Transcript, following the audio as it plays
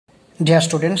Dear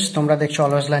students, তোমরা দেখছো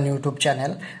always learn YouTube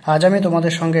channel. আজ আমি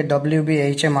তোমাদের সঙ্গে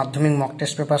WBHA মাধ্যমিক মক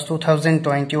টেস্ট পেপার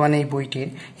 2021 এই বইটির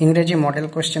ইংরেজি model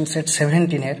question set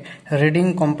 17-এর reading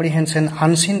comprehension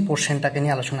unseen পোর্শনটাকে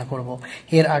নিয়ে আলোচনা করব।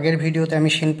 এর আগের ভিডিওতে আমি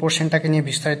সিন পোর্শনটাকে নিয়ে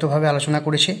বিস্তারিতভাবে আলোচনা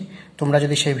করেছি। তোমরা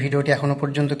যদি সেই ভিডিওটি এখনো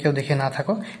পর্যন্ত কেউ দেখে না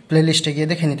থাকো, প্লেলিস্টে গিয়ে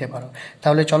দেখে নিতে পারো।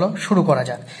 তাহলে চলো শুরু করা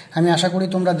যাক। আমি আশা করি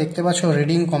তোমরা দেখতে পাচ্ছ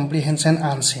রিডিং কম্প্রিহেনশন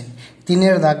আনসিন,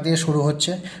 3-এর দাগ দিয়ে শুরু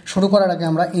হচ্ছে। শুরু করার আগে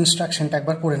আমরা ইনস্ট্রাকশনটা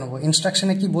একবার করে নেব।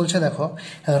 ইনস্ট্রাকশনে কি বলছে দেখো,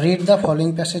 read the following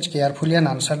passage carefully and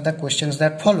answer the questions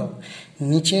that follow.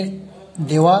 নিচের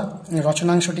দেওয়া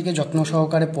রচনাংশটিকে যত্ন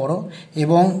সহকারে পড়ো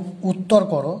এবং উত্তর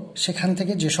করো সেখান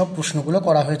থেকে যেসব প্রশ্নগুলো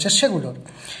করা হয়েছে সেগুলোর।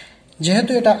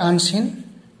 যেহেতু এটা আনসিন,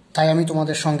 তাই আমি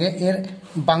তোমাদের সঙ্গে এর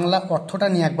বাংলা অর্থটা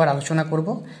নিয়ে একবার আলোচনা করব,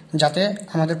 যাতে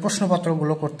আমাদের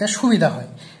প্রশ্নপত্রগুলো করতে সুবিধা হয়।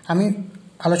 আমি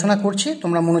আলোচনা করছি,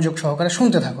 তোমরা মনোযোগ সহকারে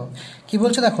শুনতে থাকো। কি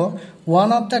বলছে দেখো, one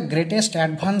of the greatest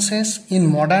advances in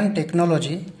modern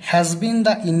technology has been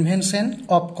the invention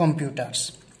of computers.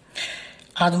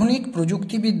 আধুনিক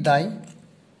প্রযুক্তিবিদ্যায়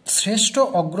শ্রেষ্ঠ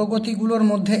অগ্রগতিগুলোর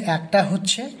মধ্যে একটা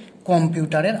হচ্ছে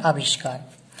কম্পিউটারের আবিষ্কার।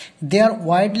 দে আর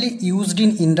widely used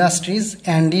in industries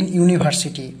and in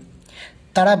university.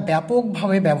 তারা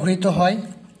ব্যাপকভাবে ব্যবহৃত হয়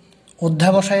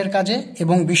অধ্যাবসায়ের কাজে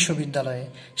এবং বিশ্ববিদ্যালয়ে।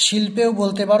 শিল্পেও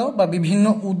বলতে পারো বা বিভিন্ন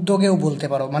উদ্যোগেও বলতে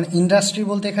পারো, মানে ইন্ডাস্ট্রি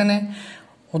বলতে এখানে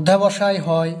অধ্যাবসায়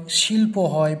হয়, শিল্প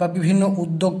হয় বা বিভিন্ন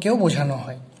উদ্যোগকেও বোঝানো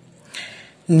হয়।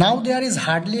 নাও there is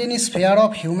hardly any spare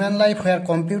of human life where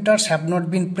computers have not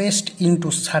been placed into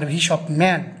service of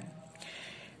man.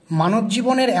 মানব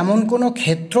জীবনের এমন কোনো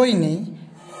ক্ষেত্রই নেই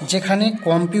যেখানে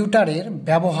কম্পিউটারের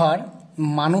ব্যবহার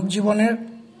মানব জীবনের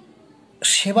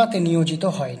সেবাতে নিয়োজিত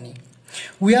হয়নি।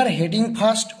 We are heading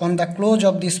fast on the close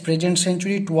of this present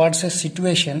century towards a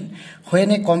situation when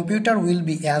a computer will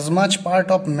be as much part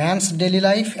of man's daily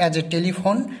life as a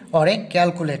telephone or a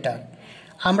calculator.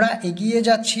 আমরা এগিয়ে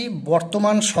যাচ্ছি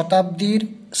বর্তমান শতাব্দীর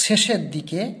শেষের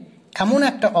দিকে এমন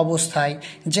একটা অবস্থায়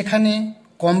যেখানে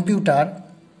কম্পিউটার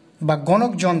বা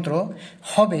গণকযন্ত্র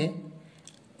হবে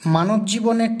মানব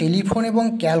জীবনে টেলিফোন এবং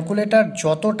ক্যালকুলেটর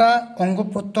যতটা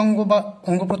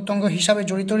অঙ্গ-প্রত্যঙ্গ হিসাবে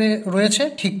জড়িত রয়েছে,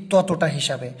 ঠিক ততটা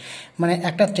হিসাবে। মানে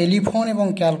একটা টেলিফোন এবং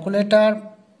ক্যালকুলেটর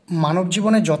মানব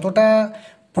জীবনে যতটা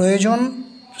প্রয়োজন,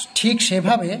 ঠিক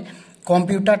সেভাবে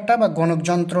কম্পিউটারটা বা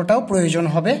গণকযন্ত্রটাও প্রয়োজন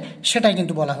হবে, সেটাই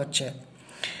কিন্তু বলা হচ্ছে।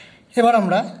 এবার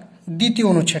আমরা দ্বিতীয়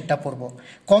অনুচ্ছেদটা পড়ব।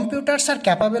 Computers R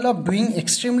capable of doing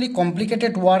extremely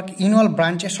complicated work in all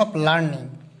branches of learning.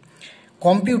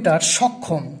 Computer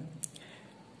সক্ষম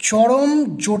চরম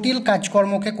জটিল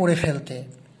কাজকর্মকে করে ফেলতে।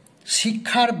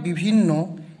 শিক্ষার বিভিন্ন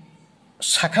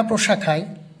শাখা প্রশাখায়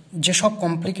যেসব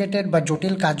কমপ্লিকেটেড বা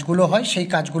জটিল কাজগুলো হয়, সেই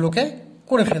কাজগুলোকে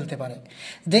করে ফেলতে পারে।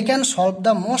 They can solve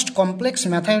the most complex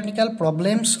mathematical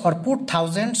problems or put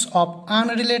thousands of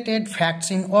unrelated facts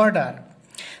in order.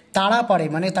 তারা পারে,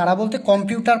 মানে তারা বলতে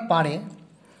কম্পিউটার পারে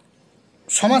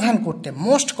সমাধান করতে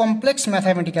মোস্ট কমপ্লেক্স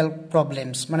ম্যাথামেটিক্যাল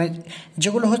প্রবলেমস, মানে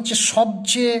যেগুলো হচ্ছে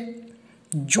সবচেয়ে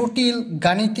জটিল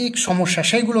গাণিতিক সমস্যা,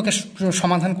 সেইগুলোকে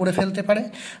সমাধান করে ফেলতে পারে,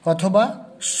 অথবা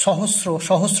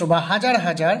সহস্র বা হাজার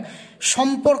হাজার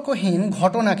সম্পর্কহীন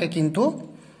ঘটনাকে কিন্তু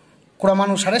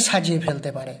ক্রমানুসারে সাজিয়ে ফেলতে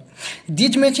পারে।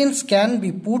 These machines can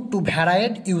be put two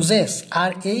ভ্যারাইড uses.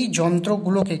 আর এই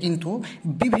যন্ত্রগুলোকে কিন্তু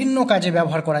বিভিন্ন কাজে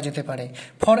ব্যবহার করা যেতে পারে।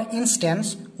 ফর ইনস্ট্যান্স,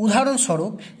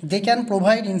 উদাহরণস্বরূপ, they can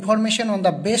provide information on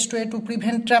the best way to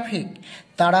prevent traffic.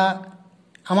 তারা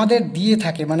আমাদের দিয়ে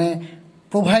থাকে, মানে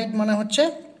প্রোভাইড মানে হচ্ছে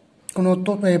কোনো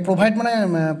প্রোভাইড মানে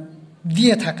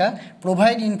দিয়ে থাকা,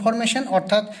 প্রোভাইড ইনফরমেশন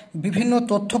অর্থাৎ বিভিন্ন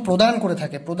তথ্য প্রদান করে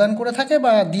থাকে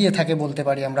বা দিয়ে থাকে বলতে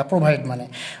পারি আমরা। প্রোভাইড মানে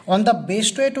on the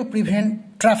best way to prevent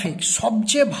traffic,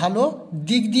 সবচেয়ে ভালো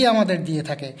দিক দিয়ে আমাদের দিয়ে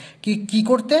থাকে কি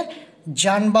করতে,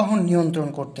 যানবাহন নিয়ন্ত্রণ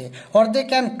করতে। Or they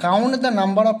can count the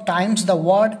number of Times the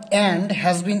word and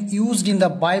has been used in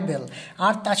the Bible.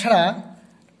 আর তাছাড়া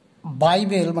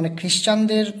বাইবেল মানে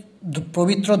খ্রিস্টানদের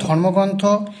পবিত্র ধর্মগ্রন্থ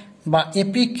বা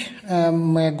এপিক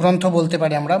গ্রন্থ বলতে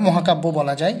পারি আমরা, মহাকাব্য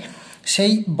বলা যায়,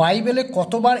 সেই বাইবেলে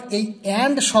কতবার এই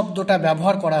অ্যান্ড শব্দটা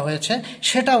ব্যবহার করা হয়েছে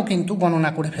সেটাও কিন্তু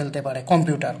গণনা করে ফেলতে পারে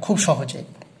কম্পিউটার খুব সহজে।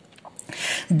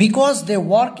 Because they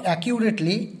work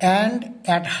accurately and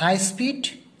at high speed,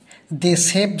 they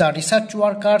save the research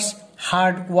workers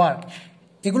hard work.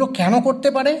 এগুলো কেন করতে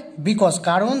পারে? বিকজ,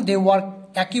 কারণ দে ওয়ার্ক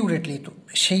অ্যাকিউরেটলি,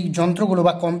 সেই যন্ত্রগুলো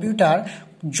বা কম্পিউটার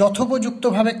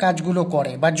যথোপযুক্তভাবে কাজগুলো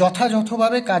করে বা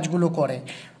যথাযথভাবে কাজগুলো করে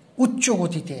উচ্চ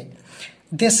গতিতে।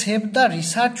 দে save the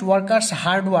research workers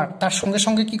hard work, তার সঙ্গে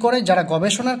সঙ্গে কি করে, যারা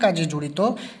গবেষণার কাজে জড়িত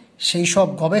সেই সব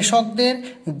গবেষকদের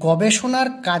গবেষণার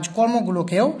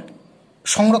কাজকর্মগুলোকেও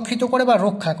সংরক্ষিত করে বা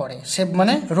রক্ষা করে। সেভ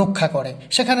মানে রক্ষা করে,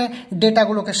 সেখানে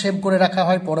ডেটাগুলোকে সেভ করে রাখা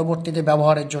হয় পরবর্তীতে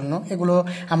ব্যবহারের জন্য, এগুলো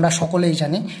আমরা সকলেই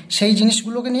জানি। সেই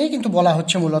জিনিসগুলোকে নিয়ে কিন্তু বলা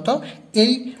হচ্ছে মূলত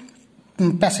এই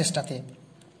প্যাসেজটাতে।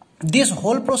 This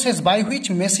whole process by which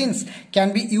machines can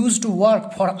be used to work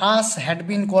for us had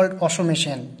been called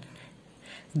automation.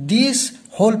 This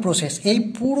whole process, এই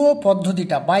পুরো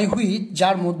পদ্ধতিটা, by which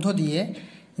যার মধ্য দিয়ে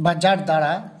বা যার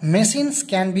দ্বারা মেশিনস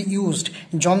ক্যান বি ইউজড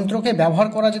যন্ত্রকে ব্যবহার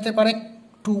করা যেতে পারে,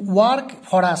 টু ওয়ার্ক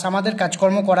ফর আস আমাদের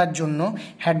কাজকর্ম করার জন্য,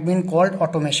 হ্যাড বিন কল্ড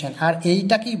অটোমেশন। আর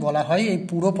এইটাকেই বলা হয়, এই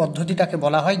পুরো পদ্ধতিটাকে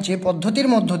বলা হয়, যে পদ্ধতির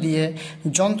মধ্য দিয়ে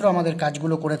যন্ত্র আমাদের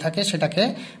কাজগুলো করে থাকে সেটাকে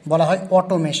বলা হয়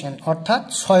অটোমেশন, অর্থাৎ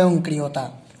স্বয়ংক্রিয়তা।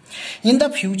 In the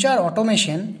future,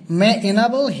 automation may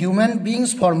enable human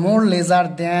beings for more leisure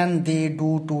than they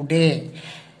do today.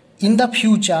 In the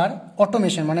future,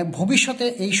 automation মানে ভবিষ্যতে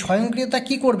এই স্বয়ংক্রিয়তা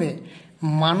কি করবে,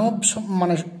 মানব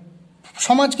মানে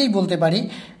সমাজকেই বলতে পারি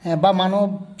বা মানব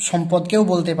সম্পদকেও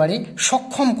বলতে পারি,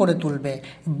 সক্ষম করে তুলবে।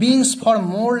 Beings for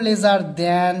more laser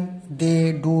than they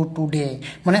do today,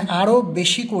 মানে আরও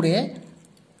বেশি করে,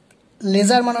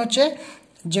 লেজার মানে হচ্ছে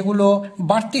যেগুলো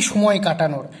বাড়তি সময়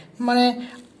কাটানোর, মানে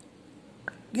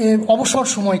অবসর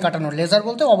সময় কাটানোর, লেজার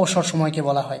বলতে অবসর সময়কে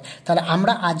বলা হয়। তাহলে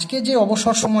আমরা আজকে যে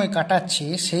অবসর সময় কাটাচ্ছি,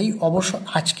 সেই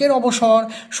আজকের অবসর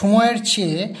সময়ের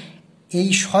চেয়ে এই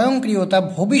স্বয়ংক্রিয়তা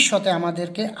ভবিষ্যতে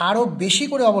আমাদেরকে আরও বেশি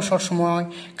করে অবসর সময়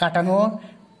কাটানোর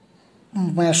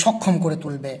সক্ষম করে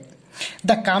তুলবে।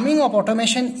 The coming of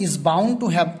automation is bound to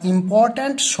have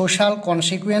important social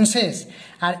consequences.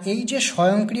 আর এই যে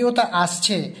স্বয়ংক্রিয়তা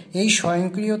আসছে, এই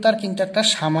স্বয়ংক্রিয়তার কিন্তু একটা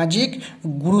সামাজিক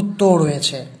গুরুত্বও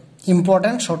রয়েছে।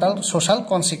 ইম্পর্ট্যান্ট সোশ্যাল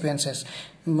কনসিকুয়েন্সেস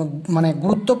মানে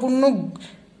গুরুত্বপূর্ণ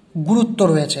গুরুত্ব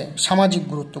রয়েছে, সামাজিক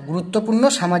গুরুত্ব, গুরুত্বপূর্ণ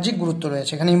সামাজিক গুরুত্ব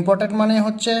রয়েছে। এখানে ইম্পর্ট্যান্ট মানে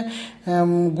হচ্ছে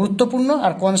গুরুত্বপূর্ণ,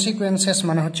 আর কনসিকুয়েন্সেস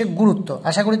মানে হচ্ছে গুরুত্ব।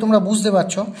 আশা করি তোমরা বুঝতে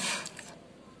পারছো।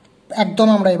 একদম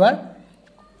আমরা এবার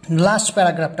লাস্ট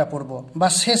প্যারাগ্রাফটা পড়ব, বা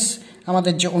শেষ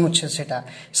আমাদের যে অনুচ্ছেদ সেটা।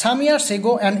 সাম years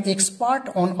ago an expert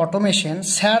on automation,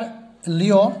 sir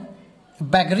Leo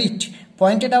ব্যাগরিট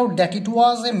pointed out that it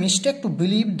was a mistake to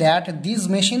believe that these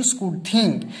machines could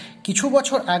think. কিছু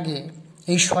বছর আগে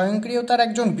এই স্বয়ংক্রিয়তার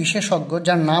একজন বিশেষজ্ঞ,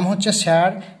 যার নাম হচ্ছে স্যার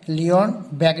লিওন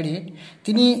ব্যাগরিট,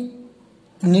 তিনি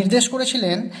নির্দেশ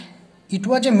করেছিলেন, ইট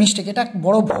ওয়াজ এ মিস্টেক, এটা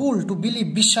বড় ভুল, টু বিলিভ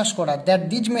বিশ্বাস করা, that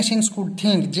these machines could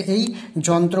think, যে এই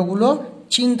যন্ত্রগুলো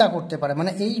চিন্তা করতে পারে,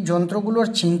 মানে এই যন্ত্রগুলোর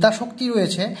চিন্তা শক্তি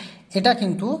রয়েছে, এটা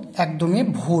কিন্তু একদমই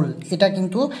ভুল। এটা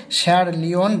কিন্তু স্যার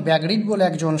লিওন ব্যাগরিট বলে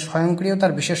একজন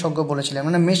স্বয়ংক্রিয়তার বিশেষজ্ঞ বলেছিলেন।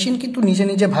 মানে মেশিন কিন্তু নিজে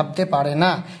নিজে ভাবতে পারে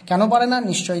না। কেন পারে না,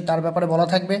 নিশ্চয়ই তার ব্যাপারে বলা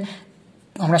থাকবে,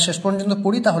 আমরা শেষ পর্যন্ত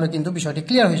পড়ি, তাহলে কিন্তু বিষয়টি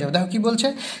ক্লিয়ার হয়ে যাবে। দেখো কি বলছে,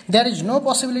 there is no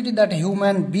possibility that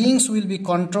human beings will be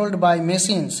controlled by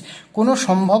machines. কোনো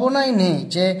সম্ভাবনাই নেই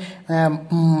যে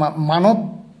মানব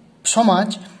সমাজ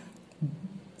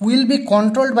will be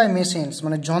controlled by machines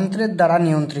মানে যন্ত্রের দ্বারা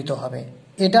নিয়ন্ত্রিত হবে,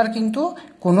 এটার কিন্তু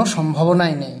কোনো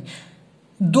সম্ভাবনাই নেই।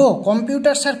 দো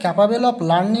computers R capable of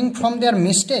learning from there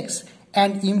mistakes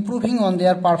and improving on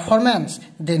their performance,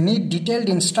 they need detailed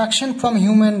instruction from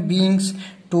human beings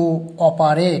two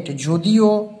operate. যদিও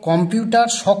কম্পিউটার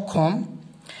সক্ষম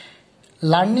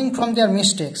লার্নিং ফ্রম দেয়ার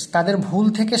মিস্টেক্স, তাদের ভুল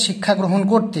থেকে শিক্ষা গ্রহণ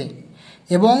করতে,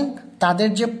 এবং তাদের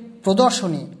যে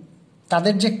প্রদর্শনী,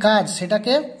 তাদের যে কাজ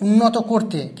সেটাকে উন্নত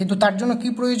করতে, কিন্তু তার জন্য কি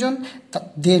প্রয়োজন,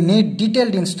 দে নিড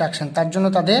ডিটেলড ইনস্ট্রাকশন, তার জন্য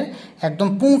তাদের একদম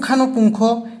পুঙ্খানুপুঙ্খ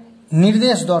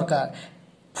নির্দেশ দরকার।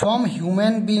 From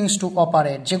human beings two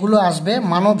operate, যেগুলো আসবে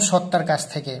মানব সত্তার কাছ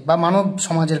থেকে বা মানব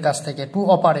সমাজের কাছ থেকে, টু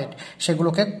অপারেট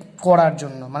সেগুলোকে করার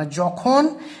জন্য। মানে যখন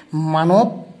মানব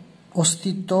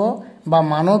অস্তিত্ব বা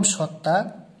মানব সত্তা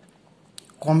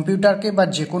কম্পিউটারকে বা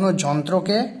যে কোনো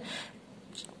যন্ত্রকে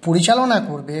পরিচালনা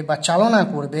করবে বা চালনা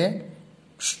করবে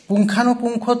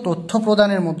পুঙ্খানুপুঙ্খ তথ্য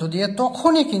প্রদানের মধ্য দিয়ে,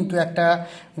 তখনই কিন্তু একটা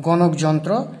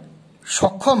গণকযন্ত্র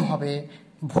সক্ষম হবে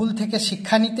ভুল থেকে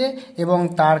শিক্ষা নিতে এবং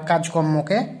তার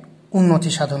কাজকর্মকে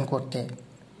উন্নতি সাধন করতে।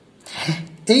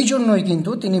 এই জন্যই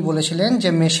কিন্তু তিনি বলেছিলেন যে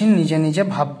মেশিন নিজে নিজে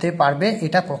ভাবতে পারবে,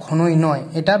 এটা কখনোই নয়,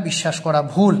 এটা বিশ্বাস করা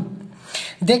ভুল।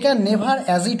 They can never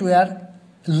as it were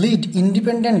lead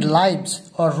independent lives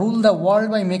or rule the world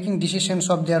by making decisions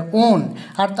of their own.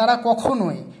 আর তারা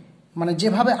কখনোই মানে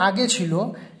যেভাবে আগে ছিল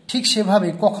ঠিক সেভাবে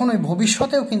কখনোই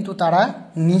ভবিষ্যতেও কিন্তু তারা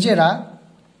নিজেরা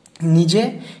নিজে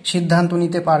সিদ্ধান্ত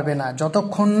নিতে পারবে না,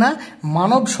 যতক্ষণ না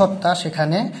মানব সত্তা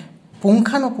সেখানে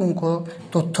পুঙ্খানুপুঙ্খ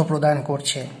তথ্য প্রদান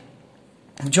করছে।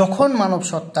 যখন মানব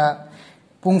সত্তা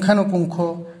পুঙ্খানুপুঙ্খ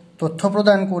তথ্য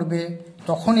প্রদান করবে,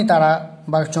 তখনই তারা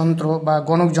বা যন্ত্র বা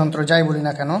গণকযন্ত্র যাই বলি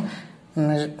না কেন,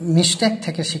 মিস্টেক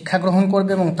থেকে শিক্ষা গ্রহণ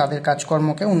করবে এবং তাদের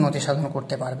কাজকর্মকে উন্নতি সাধন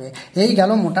করতে পারবে। এই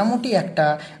গেল মোটামুটি একটা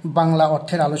বাংলা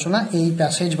অর্থের আলোচনা এই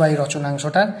প্যাসেজ বা এই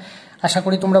রচনাংশটার। আশা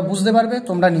করি তোমরা বুঝতে পারবে,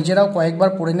 তোমরা নিজেরাও কয়েকবার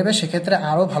পড়ে নেবে, সেক্ষেত্রে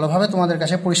আরও ভালোভাবে তোমাদের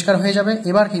কাছে পরিষ্কার হয়ে যাবে।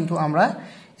 এবার কিন্তু আমরা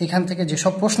এখান থেকে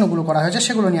যেসব প্রশ্নগুলো করা হয়েছে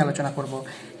সেগুলো নিয়ে আলোচনা করব।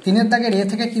 3 দাগের এ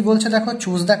থেকে কি বলছে দেখো,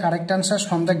 choose the correct answer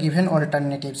from the given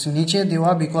alternatives. নিচে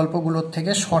দেওয়া বিকল্পগুলোর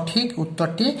থেকে সঠিক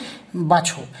উত্তরটি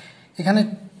বাছো। এখানে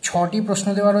 6টি প্রশ্ন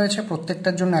দেওয়া রয়েছে,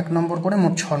 প্রত্যেকটার জন্য 1 নম্বর করে,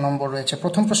 মোট 6 নম্বর রয়েছে।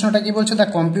 প্রথম প্রশ্নটা কি বলছে, the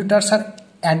computers R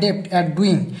adept at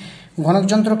doing.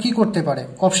 গণকযন্ত্র কি করতে পারে?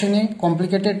 Option A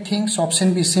complicated things, option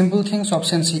B simple things,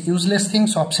 option C useless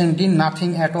things, option D nothing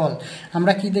at all.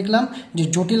 আমরা কি দেখলাম যে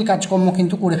জটিল কাজকর্ম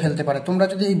কিন্তু করে ফেলতে পারে। তোমরা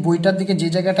যদি এই বইটার দিকে যে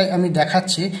জায়গাটায় আমি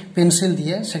দেখাচ্ছি পেন্সিল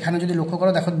দিয়ে, সেখানে যদি লক্ষ্য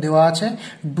করো দেখো দেওয়া আছে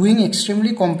ডুইং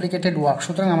এক্সট্রিমলি কমপ্লিকেটেড ওয়ার্ক।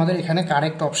 সুতরাং আমাদের এখানে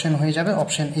কারেক্ট অপশন হয়ে যাবে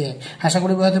অপশন এ। আশা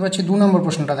করি বোঝাতে পারছি। 2 নম্বর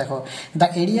প্রশ্নটা দেখো, the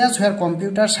areas where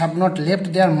computers have not left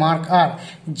there mark আর।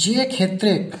 যে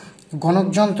ক্ষেত্রে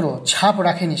গণকযন্ত্র ছাপ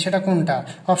রাখেনি সেটা কোনটা?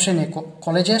 Option A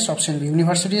colleges, option B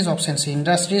universities, option C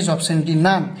industries, option D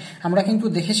none. আমরা কিন্তু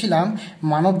দেখেছিলাম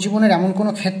মানব জীবনের এমন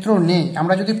কোনো ক্ষেত্র নেই।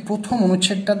 আমরা যদি প্রথম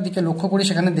অনুচ্ছেদটার দিকে লক্ষ্য করি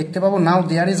সেখানে দেখতে পাবো নাও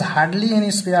there is hardly any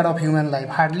spare of human life.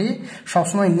 Hardly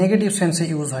সবসময় নেগেটিভ সেন্সে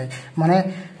ইউজ হয়, মানে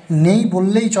নেই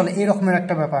বললেই চলে এরকমের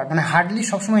একটা ব্যাপার, মানে হার্ডলি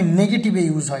সবসময় নেগেটিভে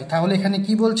ইউজ হয়। তাহলে এখানে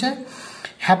কি বলছে,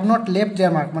 have not left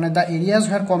there mark, মানে the areas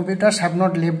where computers have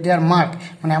not left there mark,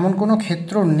 মানে এমন কোনো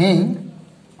ক্ষেত্র নেই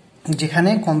যেখানে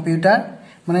কম্পিউটার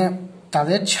মানে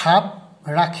তাদের ছাপ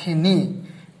রাখেনি।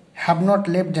 Have not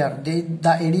left there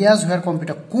the areas where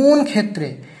computer, কোন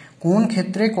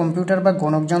ক্ষেত্রে কম্পিউটার বা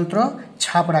গণকযন্ত্র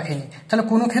ছাপ রাখেনি? তাহলে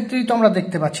কোনো ক্ষেত্রেই তো আমরা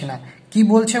দেখতে পাচ্ছি না। কি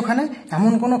বলছে ওখানে,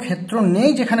 এমন কোনো ক্ষেত্র নেই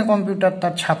যেখানে কম্পিউটার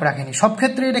তার ছাপ রাখেনি, সব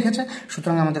ক্ষেত্রেই রেখেছে।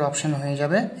 সুতরাং আমাদের অপশন হয়ে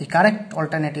যাবে, এই কারেক্ট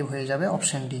অল্টারনেটিভ হয়ে যাবে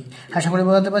অপশন ডি। আশা করি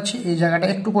বোঝাতে পারছি। এই জায়গাটা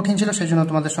একটু কঠিন ছিল, সেই জন্য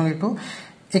তোমাদের সঙ্গে একটু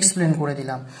এক্সপ্লেন করে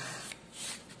দিলাম।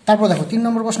 তারপর দেখো 3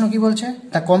 নম্বর প্রশ্ন কি বলছে,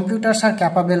 the computers R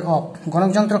capable of.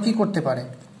 গণকযন্ত্র কি করতে পারে?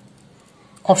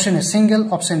 Option a single,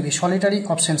 option B solitary,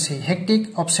 option C hectic,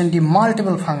 option D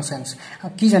multiple functions.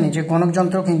 কি জানি যে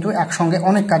গণকযন্ত্র কিন্তু একসঙ্গে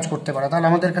অনেক কাজ করতে পারে, তাহলে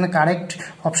আমাদের এখানে কারেক্ট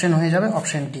অপশন হয়ে যাবে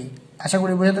অপশন ডি। আশা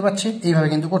করি বোঝাতে পারছি, এইভাবে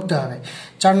কিন্তু করতে হবে।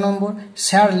 4 নম্বর,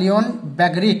 sir Leone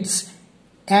ব্যাগরিটস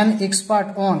an expert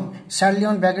on. Sir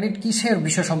Leone ব্যাগরিট কিসের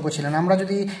বিশেষজ্ঞ ছিলেন? আমরা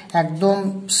যদি একদম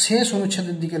শেষ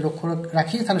অনুচ্ছেদের দিকে লক্ষ্য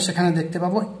রাখি তাহলে সেখানে দেখতে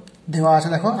পাবো দেওয়া আছে,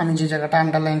 দেখো আমি যে জায়গাটা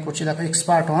আন্ডারলাইন করছি দেখো,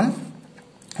 এক্সপার্ট অন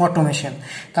অটোমেশন।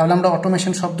 তাহলে আমরা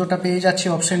অটোমেশন শব্দটা পেয়ে যাচ্ছি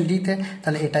অপশন ডিতে,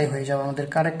 তাহলে এটাই হয়ে যাবে আমাদের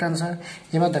কারেক্ট আনসার।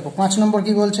 এবার দেখো 5 নম্বর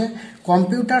কি বলছে,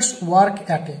 computers work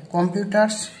at a.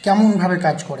 Computers কেমনভাবে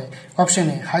কাজ করে? Option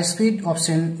A high speed,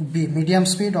 option B medium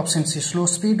speed, option C slow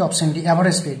speed, option D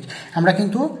average speed. আমরা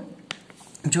কিন্তু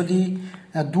যদি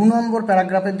 2 নম্বর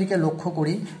প্যারাগ্রাফের দিকে লক্ষ্য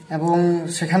করি এবং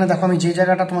সেখানে দেখো আমি যে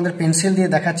জায়গাটা তোমাদের পেন্সিল দিয়ে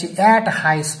দেখাচ্ছি অ্যাট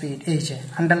হাই স্পিড, এই যে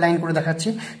আন্ডারলাইন করে দেখাচ্ছি,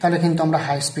 তাহলে কিন্তু আমরা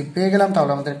হাই স্পিড পেয়ে গেলাম।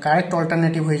 তাহলে আমাদের কারেক্ট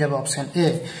অল্টারনেটিভ হয়ে যাবে অপশন এ।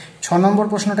 6 নম্বর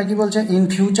প্রশ্নটা কি বলছে, in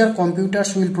future computers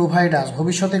will provide আস।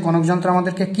 ভবিষ্যতে গণকযন্ত্র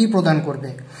আমাদেরকে কি প্রদান করবে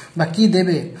বা কি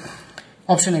দেবে?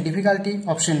 Option A difficulty,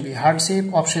 option B hardship,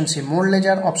 option see more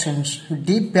laser, option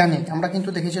D panic. আমরা কিন্তু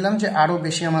দেখেছিলাম যে আরও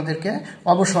বেশি আমাদেরকে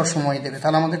অবসর সময় দেবে,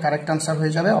 তাহলে আমাদের কারেক্ট আনসার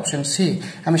হয়ে যাবে অপশন সি।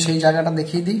 আমি সেই জায়গাটা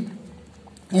দেখিয়ে দিই,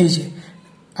 এই যে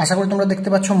আশা করি তোমরা দেখতে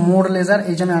পাচ্ছ মোর লেজার,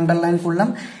 এই যে আমি আন্ডারলাইন করলাম।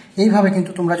 এইভাবে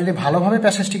কিন্তু তোমরা যদি ভালোভাবে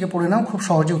প্যাসেজটিকে পড়ে নাও খুব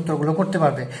সহজে উত্তরগুলো করতে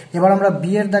পারবে। এবার আমরা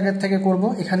বি এর দাগের থেকে করব।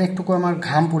 এখানে একটু আমার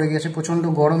ঘাম পড়ে গেছে, প্রচণ্ড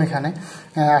গরম এখানে,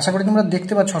 আশা করি তোমরা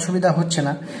দেখতে পাচ্ছ, অসুবিধা হচ্ছে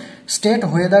না। State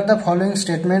whether the following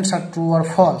statements are true R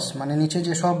false, মানে নিচে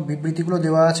যেসব বিবৃতিগুলো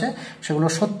দেওয়া আছে সেগুলো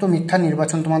সত্য মিথ্যা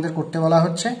নির্বাচন তোমাদের করতে বলা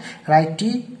হচ্ছে। Write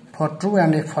T for true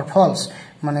and A for false,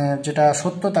 মানে যেটা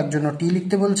সত্য তার জন্য টি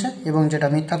লিখতে বলছে এবং যেটা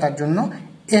মিথ্যা তার জন্য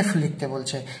এফ লিখতে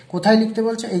বলছে। কোথায় লিখতে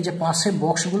বলছে? এই যে পাশে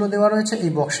বক্সগুলো দেওয়া রয়েছে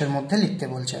এই বক্সের মধ্যে লিখতে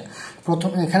বলছে।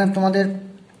 এখানে তোমাদের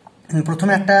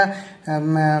প্রথমে একটা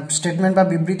স্টেটমেন্ট বা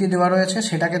বিবৃতি দেওয়া রয়েছে,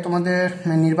 সেটাকে তোমাদের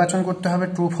নির্বাচন করতে হবে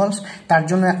ট্রু ফলস, তার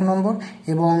জন্য 1 নম্বর,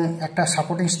 এবং একটা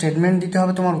সাপোর্টিং স্টেটমেন্ট দিতে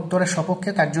হবে তোমার উত্তরের সপক্ষে,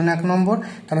 তার জন্য 1 নম্বর।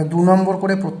 তাহলে 2 নম্বর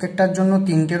করে প্রত্যেকটার জন্য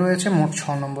 3টে রয়েছে, মোট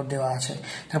 6 নম্বর দেওয়া আছে।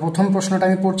 তাহলে প্রথম প্রশ্নটা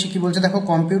আমি পড়ছি, কি বলছে দেখো,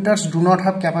 computers do not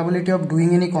have capability of doing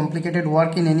any complicated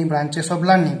work in any branches of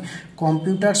learning.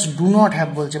 Computers do not have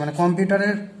বলছে, মানে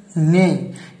কম্পিউটারের নেই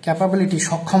ক্যাপাবিলিটি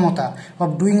সক্ষমতা of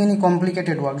doing any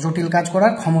complicated work, জটিল কাজ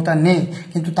করার ক্ষমতা নেই।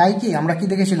 কিন্তু তাই কি আমরা কি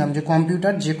দেখেছিলাম যে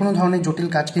কম্পিউটার যে কোনো ধরনের জটিল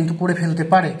কাজ কিন্তু করে ফেলতে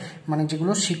পারে, মানে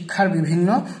যেগুলো শিক্ষার বিভিন্ন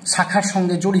শাখার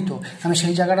সঙ্গে জড়িত। আমি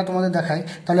সেই জায়গাটা তোমাদের দেখাই।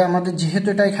 তাহলে আমাদের যেহেতু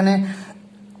এটা এখানে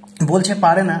বলছে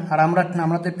পারে না, আর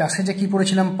আমাদের প্যাসেজে কি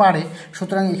পড়েছিলাম পারে,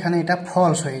 সুতরাং এখানে এটা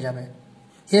ফলস হয়ে যাবে।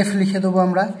 এফ লিখে দেবো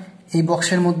আমরা। এই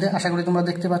বক্সের মধ্যে আশা করি তোমরা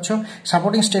দেখতে পাচ্ছ।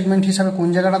 সাপোর্টিং স্টেটমেন্ট হিসাবে কোন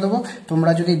জায়গাটা দেবো,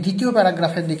 তোমরা যদি দ্বিতীয়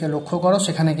প্যারাগ্রাফের দিকে লক্ষ্য করো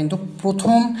সেখানে কিন্তু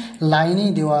প্রথম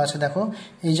লাইনেই দেওয়া আছে। দেখো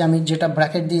এই যে আমি যেটা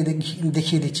ব্র্যাকেট দিয়ে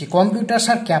দেখিয়ে দিচ্ছি, computers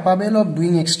R capable of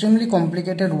doing extremely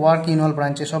complicated work in all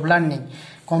branches of learning.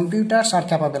 Computers R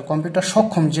capable, computer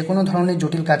সক্ষম যে কোনো ধরনের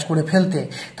জটিল কাজ করে ফেলতে।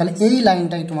 তাহলে এই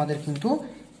লাইনটাই তোমাদের কিন্তু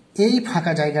এই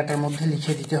ফাঁকা জায়গাটার মধ্যে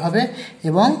লিখে দিতে হবে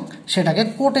এবং সেটাকে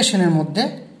কোটেশনের মধ্যে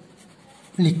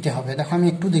লিখতে হবে। দেখো আমি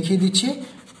একটু দেখিয়ে দিচ্ছি,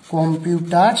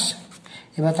 কম্পিউটার্স,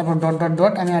 এবার তারপর ডট ডট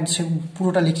ডট, আমি আর সে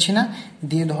পুরোটা লিখছি না,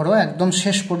 দিয়ে ধরো একদম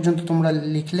শেষ পর্যন্ত তোমরা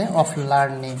লিখলে অফ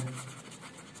লার্নিং,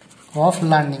 অফ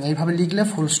লার্নিং এইভাবে লিখলে,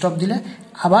 ফুল স্টপ দিলে,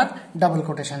 আবার ডাবল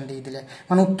কোটেশন দিয়ে দিলে,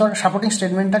 মানে উত্তর সাপোর্টিং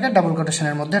স্টেটমেন্টটাকে ডাবল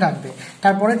কোটেশনের মধ্যে রাখবে।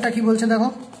 তারপরেরটা কি বলছে দেখো,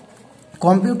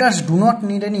 computers do not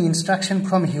need any instruction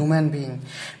from human being.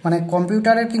 মানে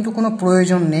কম্পিউটারের কিন্তু কোনো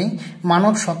প্রয়োজন নেই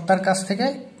মানব সত্তার কাছ থেকে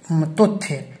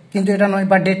তথ্যের, কিন্তু এটা নয়,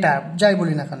 বা ডেটা, যাই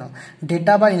বলি না কেন,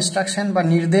 ডেটা বা ইনস্ট্রাকশন বা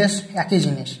নির্দেশ একই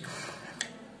জিনিস।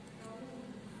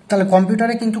 তাহলে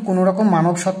কম্পিউটারে কিন্তু কোনো রকম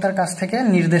মানব সত্তার কাছ থেকে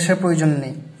নির্দেশের প্রয়োজন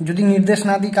নেই। যদি নির্দেশ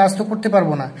না দিই কাজ তো করতে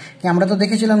পারবো না, আমরা তো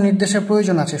দেখেছিলাম নির্দেশের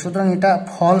প্রয়োজন আছে, সুতরাং এটা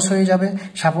ফলস হয়ে যাবে।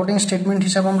 সাপোর্টিং স্টেটমেন্ট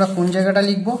হিসাবে আমরা কোন জায়গাটা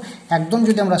লিখব, একদম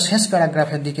যদি আমরা শেষ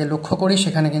প্যারাগ্রাফের দিকে লক্ষ্য করি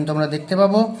সেখানে কিন্তু আমরা দেখতে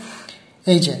পাবো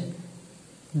এই যে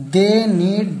they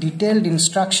need detailed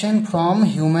instruction from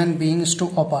human beings two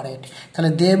operate. তাহলে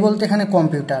দে বলতে এখানে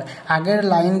কম্পিউটার, আগের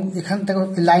লাইন এখান থেকে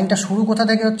লাইনটা শুরু কোথা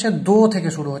থেকে হচ্ছে, দো থেকে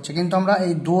শুরু হচ্ছে, কিন্তু আমরা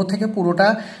এই দো থেকে পুরোটা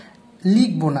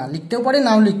লিখবো না, লিখতেও পারি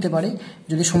নাও লিখতে পারি,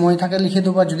 যদি সময় থাকে লিখে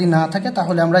দেবো, আর যদি না থাকে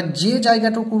তাহলে আমরা যে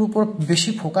জায়গাটুকুর উপর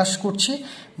বেশি ফোকাস করছি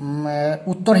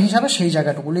উত্তর হিসাবে সেই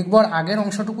জায়গাটুকু লিখবো, আর আগের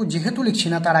অংশটুকু যেহেতু লিখছি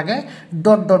না তার আগে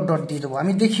ডট ডট ডট দিয়ে দেবো।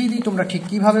 আমি দেখিয়ে দিই তোমরা ঠিক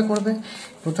কীভাবে করবে।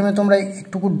 প্রথমে তোমরা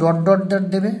একটুকু ডট ডট ডট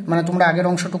দেবে, মানে তোমরা আগের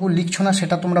অংশটুকু লিখছো না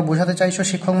সেটা তোমরা বোঝাতে চাইছো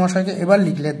শিক্ষক মহাশয়কে। এবার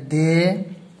লিখলে দে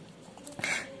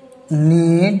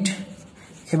নিড,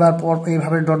 এবার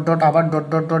এইভাবে ডট ডট, আবার ডট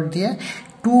ডট ডট দিয়ে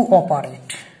টু অপারেট।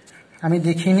 আমি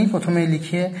দেখিয়ে নিই, প্রথমে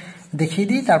লিখিয়ে দেখিয়ে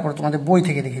দিই, তারপর তোমাদের বই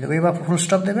থেকে দেখিয়ে দেবো। এবার ফুল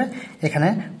স্টপ দেবে, এখানে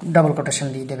ডাবল কোটেশন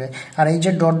দিয়ে দেবে, আর এই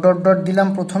যে ডট ডট ডট দিলাম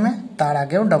প্রথমে তার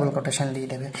আগেও ডাবল কোটেশন দিয়ে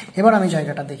দেবে। এবার আমি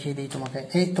জায়গাটা দেখিয়ে দিই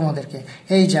তোমাদেরকে,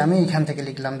 এই যে আমি এখান থেকে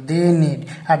লিখলাম দে নিড,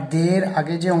 আর দের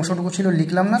আগে যে অংশটুকু ছিল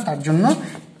লিখলাম না, তার জন্য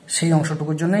সেই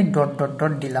অংশটুকুর জন্যই ডট ডট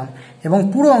ডট দিলাম, এবং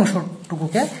পুরো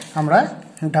অংশটুকুকে আমরা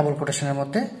ডাবল কোটেশনের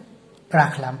মধ্যে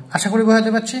রাখলাম। আশা করি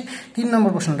বোঝাতে পারছি। 3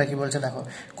 নম্বর প্রশ্নটা কি বলছে দেখো,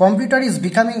 computer is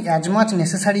becoming as much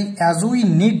necessary as we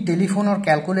need telephone or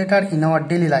calculator in our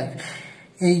daily life.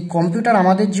 এই কম্পিউটার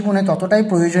আমাদের জীবনে ততটাই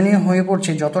প্রয়োজনীয় হয়ে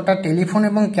পড়ছে যতটা টেলিফোন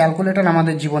এবং ক্যালকুলেটর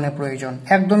আমাদের জীবনে প্রয়োজন।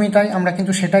 একদমই তাই, আমরা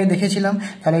কিন্তু সেটাই দেখেছিলাম।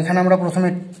 তাহলে এখানে আমরা প্রথমে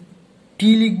টি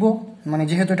লিখবো, মানে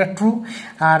যেহেতু এটা ট্রু।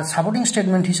 আর সাপোর্টিং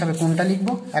স্টেটমেন্ট হিসাবে কোনটা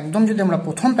লিখবো, একদম যদি আমরা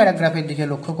প্রথম প্যারাগ্রাফের দিকে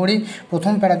লক্ষ্য করি,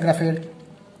 প্রথম প্যারাগ্রাফের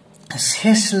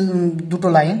শেষ দুটো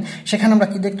লাইন, সেখানে আমরা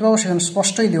কি দেখতে পাবো, সেখানে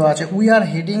স্পষ্টই দেওয়া আছে, we are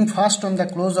heading fast on the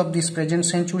close of this present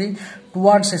century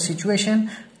towards a situation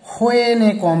when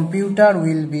a computer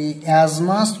will be as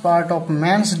much part of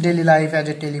man's daily life as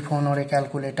a telephone or a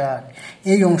calculator।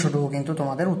 এই অংশটুকু কিন্তু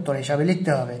তোমাদের উত্তর হিসাবে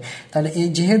লিখতে হবে। তাহলে এই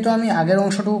যেহেতু আমি আগের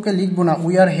অংশটুকুকে লিখবো না,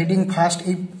 উই আর হেডিং ফাস্ট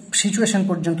এই সিচুয়েশন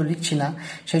পর্যন্ত লিখছি না,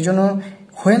 সেই জন্য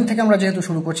হোয়েন থেকে আমরা যেহেতু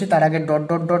শুরু করছি তার আগে ডট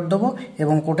ডট ডট দেবো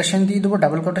এবং কোটেশন দিয়ে দেবো,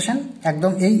 ডাবল কোটেশন,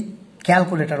 একদম এই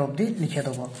ক্যালকুলেটর অবধি লিখে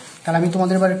দেবো। তাহলে আমি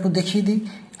তোমাদের এবার একটু দেখিয়ে দিই।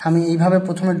 আমি এইভাবে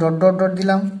প্রথমে ডট ডট ডট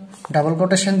দিলাম, ডাবল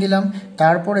কোটেশন দিলাম,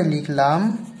 তারপরে লিখলাম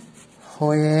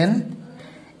when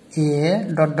A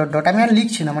dot dot dot. আমি আর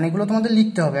লিখছি না, মানে এগুলো তোমাদের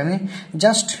লিখতে হবে, আমি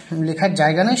জাস্ট লেখার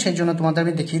জায়গা নেই সেই জন্য তোমাদের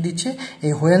আমি দেখিয়ে দিচ্ছি।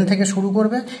 এই হোয়েন থেকে শুরু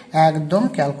করবে, একদম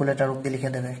ক্যালকুলেটর অবধি লিখে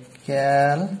দেবে,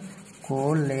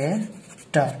 ক্যালকুলেটর,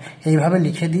 এইভাবে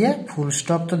লিখে দিয়ে ফুল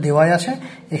স্টপ তো দেওয়াই আছে,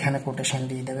 এখানে কোটেশন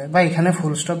দিয়ে দেবে, বা এখানে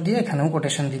ফুল স্টপ দিয়ে এখানেও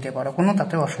কোটেশন দিতে পারো, কোনো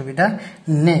তাতে অসুবিধা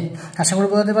নেই। আশা করি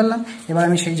বোঝাতে পারলাম। এবার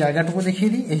আমি সেই জায়গাটুকু দেখিয়ে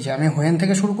দিই। এই যে আমি হোয়েন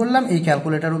থেকে শুরু করলাম, এই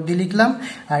ক্যালকুলেটর অবধি লিখলাম,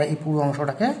 আর এই পুরো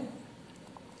অংশটাকে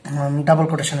ডাবল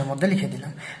কোটেশনের মধ্যে লিখে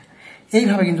দিলাম।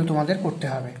 এইভাবে কিন্তু তোমাদের করতে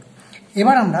হবে।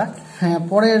 এবার আমরা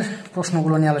পরের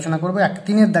প্রশ্নগুলো নিয়ে আলোচনা করবো।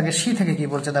 3-এর দাগে সি থেকে কি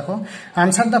বলছে দেখো,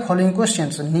 আনসার দ্য ফলোইং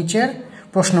কোয়েশ্চেন্স, নিচের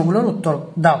প্রশ্নগুলোর উত্তর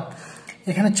দাও।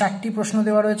 এখানে 4টি প্রশ্ন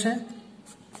দেওয়া রয়েছে,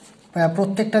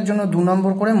 প্রত্যেকটার জন্য 2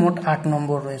 নম্বর করে, মোট 8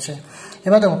 নম্বর রয়েছে।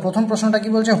 এবার দেখো প্রথম প্রশ্নটা কি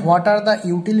বলছে, what are the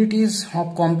utilities of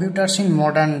computers in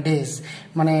modern days.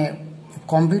 মানে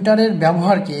কম্পিউটারের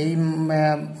ব্যবহার কি এই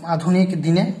আধুনিক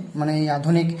দিনে, মানে এই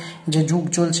আধুনিক যে যুগ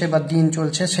চলছে বা দিন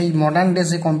চলছে, সেই মডার্ন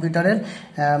ডেজে কম্পিউটারের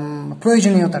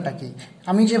প্রয়োজনীয়তাটা কি।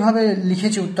 আমি যেভাবে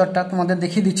লিখেছি উত্তরটা তোমাদের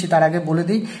দেখিয়ে দিচ্ছি, তার আগে বলে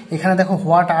দিই। এখানে দেখো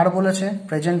হোয়াট আর বলেছে,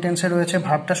 প্রেজেন্ট টেন্সে রয়েছে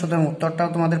ভার্বটা, সুতরাং উত্তরটাও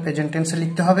তোমাদের প্রেজেন্ট টেন্সে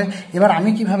লিখতে হবে। এবার আমি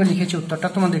কিভাবে লিখেছি উত্তরটা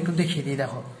তোমাদের একটু দেখিয়ে দিই।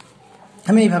 দেখো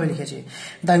আমি এইভাবে লিখেছি,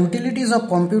 the utilities of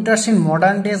computers in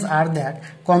modern days R that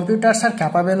computers R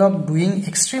capable of doing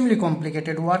extremely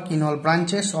complicated work in all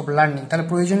branches of learning. তাহলে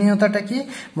প্রয়োজনীয়তাটা কি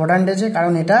মডার্ন ডেজে?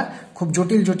 কারণ এটা খুব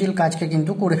জটিল জটিল কাজকে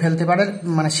কিন্তু করে ফেলতে পারে,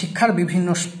 মানে শিক্ষার বিভিন্ন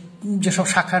যেসব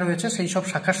শাখা রয়েছে সেই সব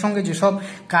শাখার সঙ্গে যেসব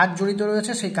কাজ জড়িত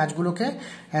রয়েছে সেই কাজগুলোকে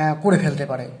করে ফেলতে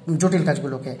পারে, জটিল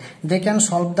কাজগুলোকে। They can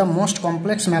solve the most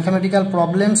complex mathematical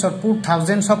problems or put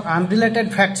thousands of unrelated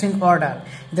facts in order.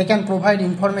 They can provide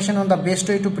information on the best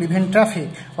way to prevent traffic,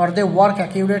 or they work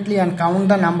accurately and count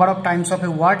the number of times of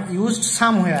a word used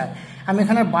somewhere. আমি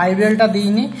এখানে বাইবেলটা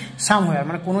দিইনি, somewhere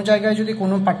মানে কোনো জায়গায় যদি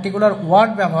কোনো particular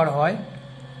word ব্যবহার হয়,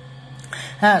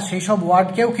 হ্যাঁ, সেই সব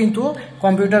ওয়ার্ডকেও কিন্তু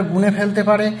কম্পিউটার গুনে ফেলতে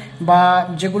পারে, বা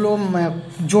যেগুলো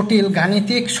জটিল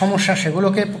গাণিতিক সমস্যা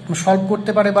সেগুলোকে সলভ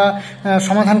করতে পারে বা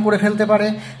সমাধান করে ফেলতে পারে।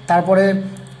 তারপরে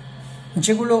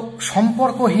যেগুলো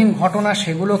সম্পর্কহীন ঘটনা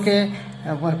সেগুলোকে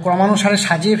ক্রমানুসারে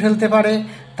সাজিয়ে ফেলতে পারে।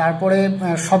 তারপরে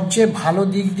সবচেয়ে ভালো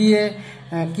দিক দিয়ে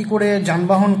কি করে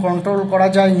যানবাহন কন্ট্রোল করা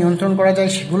যায়, নিয়ন্ত্রণ করা যায়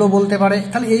সেগুলো বলতে পারে।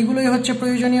 তাহলে এইগুলোই হচ্ছে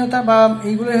প্রয়োজনীয়তা বা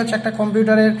এইগুলোই হচ্ছে একটা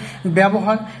কম্পিউটারের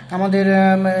ব্যবহার আমাদের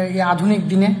আধুনিক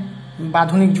দিনে বা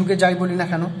আধুনিক যুগে যাই বলি না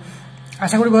কেন।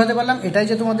 আশা করি বোঝাতে পারলাম। এটাই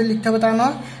যে তোমাদের লিখতে হবে তা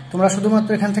নয়, তোমরা শুধুমাত্র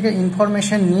এখান থেকে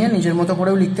ইনফরমেশন নিয়ে নিজের মতো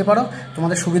করেও লিখতে পারো,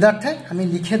 তোমাদের সুবিধার্থে আমি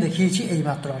লিখে দেখিয়েছি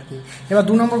এইমাত্র আর কি। এবার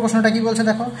 2 নম্বর প্রশ্নটা কি বলছে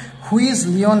দেখো, হু ইজ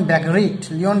লিওন ব্যাগরিট?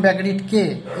 লিওন ব্যাগরিট কে?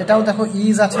 এটাও দেখো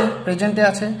ইজ আছে, প্রেজেন্টে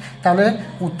আছে, তাহলে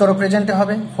উত্তরও প্রেজেন্টে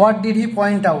হবে। What did he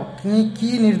point out? তিনি কি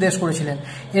নির্দেশ করেছিলেন?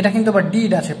 এটা কিন্তু আবার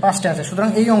ডিড আছে, পাস্টে আছে, সুতরাং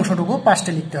এই অংশটুকু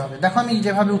পাস্টে লিখতে হবে। দেখো আমি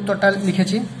যেভাবে উত্তরটা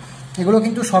লিখেছি এগুলো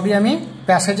কিন্তু সবই আমি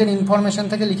প্যাসেজের ইনফরমেশন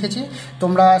থেকে লিখেছি,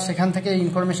 তোমরা সেখান থেকে এই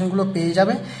ইনফরমেশনগুলো পেয়ে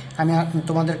যাবে। আমি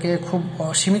তোমাদেরকে খুব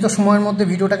সীমিত সময়ের মধ্যে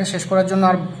ভিডিওটাকে শেষ করার জন্য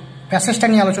আর প্যাসেজটা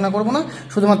নিয়ে আলোচনা করব না,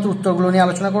 শুধুমাত্র উত্তরগুলো নিয়ে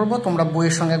আলোচনা করব। তোমরা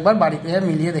বইয়ের সঙ্গে একবার বাড়িতে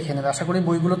মিলিয়ে দেখে নেবে। আশা করি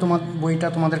বইটা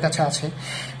তোমাদের কাছে আছে।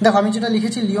 দেখো আমি যেটা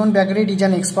লিখেছি, Leone ব্যাগরিট is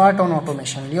an expert on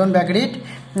automation. Leone ব্যাগরিট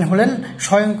হলেন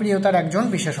স্বয়ংক্রিয়তার একজন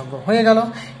বিশেষজ্ঞ। হয়ে গেল।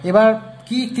 এবার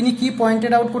তিনি কি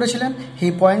পয়েন্টেড আউট করেছিলেন? হি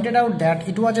pointed out that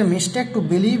it was a mistake to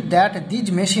believe that these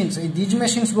machines, এই দিজ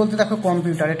মেশিনস বলতে দেখো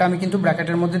কম্পিউটার, এটা আমি কিন্তু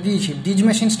ব্র্যাকেটের মধ্যে দিয়েছি। দিজ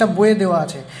মেশিনসটা বইয়ে দেওয়া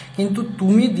আছে, কিন্তু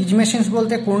তুমি দিজ মেশিনস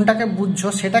বলতে কোনটাকে বুঝছো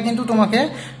সেটা কিন্তু তোমাকে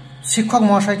শিক্ষক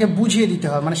মহাশয়কে বুঝিয়ে দিতে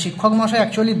হয়। মানে শিক্ষক মহাশয়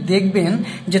অ্যাকচুয়ালি দেখবেন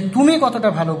যে তুমি কতটা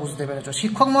ভালো বুঝতে পেরেছো।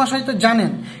 শিক্ষক মহাশয় তো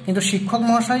জানেন, কিন্তু শিক্ষক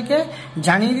মহাশয়কে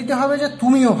জানিয়ে দিতে হবে যে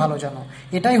তুমিও ভালো জানো।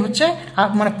 এটাই হচ্ছে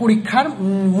মানে পরীক্ষার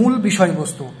মূল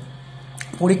বিষয়বস্তু।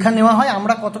 পরীক্ষা নেওয়া হয়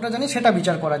আমরা কতটা জানি সেটা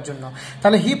বিচার করার জন্য।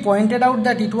 তাহলে হি pointed out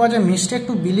that it was a mistake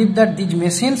to believe that these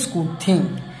machines could think.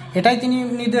 এটাই তিনি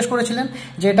নির্দেশ করেছিলেন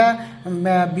যে এটা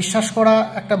বিশ্বাস করা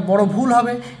একটা বড় ভুল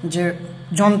হবে যে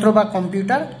যন্ত্র বা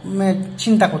কম্পিউটার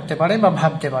চিন্তা করতে পারে বা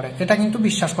ভাবতে পারে, এটা কিন্তু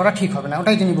বিশ্বাস করা ঠিক হবে না,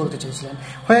 ওটাই তিনি বলতে চেয়েছিলেন।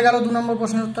 হয়ে গেল 2 নম্বর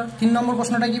প্রশ্নের উত্তর। 3 নম্বর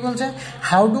প্রশ্নটা কি বলছে,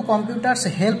 how do computers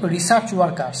help research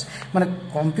workers? মানে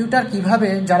কম্পিউটার কিভাবে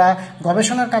যারা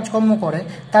গবেষণার কাজকর্ম করে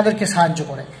তাদেরকে সাহায্য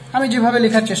করে। আমি যেভাবে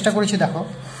লেখার চেষ্টা করেছি দেখো,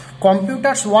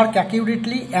 computers work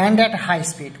accurately and at high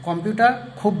speed. Computer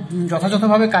খুব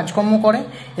যথাযথভাবে কাজকর্ম করে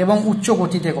এবং উচ্চ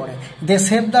গতিতে করে। দে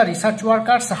save the research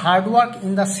workers hard work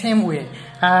in the same way.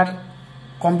 R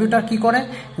computer কি করে,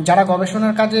 যারা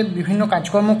গবেষণার কাজে বিভিন্ন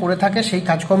কাজকর্ম করে থাকে সেই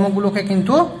কাজকর্মগুলোকে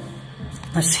কিন্তু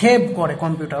সেভ করে,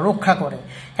 কম্পিউটার রক্ষা করে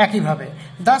একইভাবে।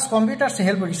 Das computer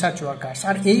help research workers.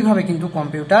 আর এইভাবে কিন্তু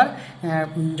কম্পিউটার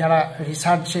যারা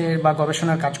রিসার্চের বা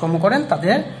গবেষণার কাজকর্ম করেন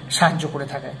তাদের সাহায্য করে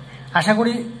থাকে। আশা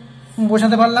করি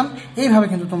বোঝাতে পারলাম। এইভাবে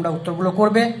কিন্তু তোমরা উত্তরগুলো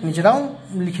করবে, নিজেরাও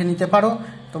লিখে নিতে পারো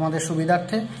তোমাদের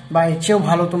সুবিধার্থে, বা এর চেয়েও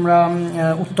ভালো তোমরা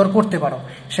উত্তর করতে পারো।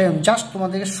 সে জাস্ট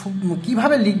তোমাদেরকে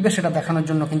কীভাবে লিখবে সেটা দেখানোর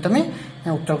জন্য কিন্তু আমি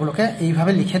উত্তরগুলোকে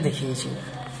এইভাবে লিখে দেখিয়েছি।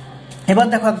 এবার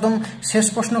দেখো একদম শেষ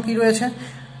প্রশ্ন কি রয়েছে,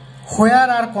 হোয়ার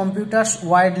আর কম্পিউটারস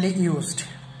ওয়াইডলি ইউজড?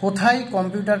 কোথায়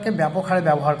কম্পিউটারকে ব্যাপক হারে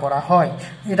ব্যবহার করা হয়?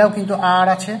 এটাও কিন্তু আর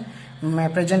আছে,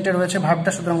 প্রেজেন্টে রয়েছে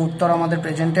ভার্বটা, সুতরাং উত্তর আমাদের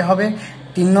প্রেজেন্টে হবে।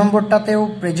 3 নম্বরটাতেও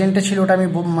প্রেজেন্টে ছিল, ওটা আমি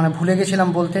মানে ভুলে গেছিলাম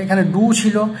বলতে, এখানে ডু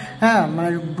ছিল, হ্যাঁ, মানে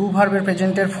ডু ভার্বের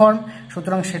প্রেজেন্টের ফর্ম,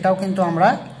 সুতরাং সেটাও কিন্তু আমরা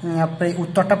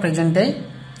উত্তরটা প্রেজেন্টেই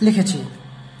লিখেছি।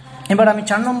 এবার আমি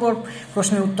 4 নম্বর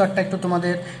প্রশ্নের উত্তরটা একটু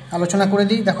তোমাদের আলোচনা করে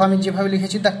দিই। দেখো আমি যেভাবে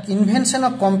লিখেছি, the invention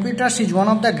of computers is one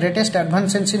of the greatest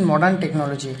advances in modern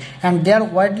technology and they R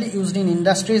widely used in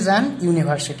industries and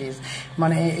universities.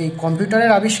 মানে এই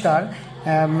কম্পিউটারের আবিষ্কার,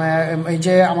 এই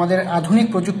যে আমাদের আধুনিক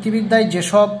প্রযুক্তিবিদ্যায়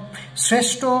যেসব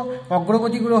শ্রেষ্ঠ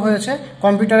অগ্রগতিগুলো হয়েছে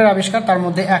কম্পিউটারের আবিষ্কার তার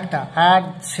মধ্যে একটা। আর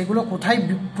সেগুলো কোথায়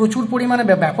প্রচুর পরিমাণে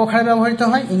ব্যাপক হারে ব্যবহৃত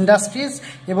হয়? ইন্ডাস্ট্রিজ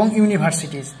এবং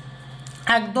ইউনিভার্সিটিজ।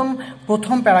 একদম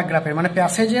প্রথম প্যারাগ্রাফে, মানে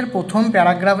প্যাসেজের প্রথম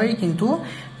প্যারাগ্রাফেই কিন্তু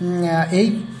এই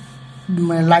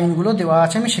লাইনগুলো দেওয়া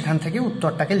আছে, আমি সেখান থেকে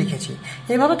উত্তরটাকে লিখেছি।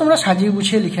 এইভাবে তোমরা সাজিয়ে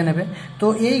গুছিয়ে লিখে নেবে। তো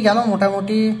এই গেল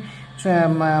মোটামুটি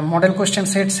মডেল কোয়েশ্চেন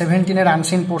সেট 17-এর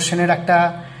আনসিন পোর্শনের একটা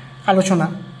আলোচনা।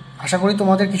 আশা করি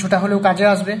তোমাদের কিছুটা হলেও কাজে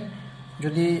আসবে।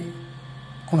 যদি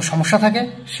কোনো সমস্যা থাকে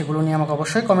সেগুলো নিয়ে আমাকে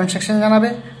অবশ্যই কমেন্ট সেকশনে জানাবে।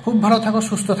 খুব ভালো থাকো,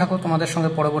 সুস্থ থাকো। তোমাদের সঙ্গে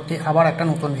পরবর্তী আবার একটা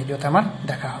নতুন ভিডিওতে আমার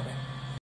দেখা হবে।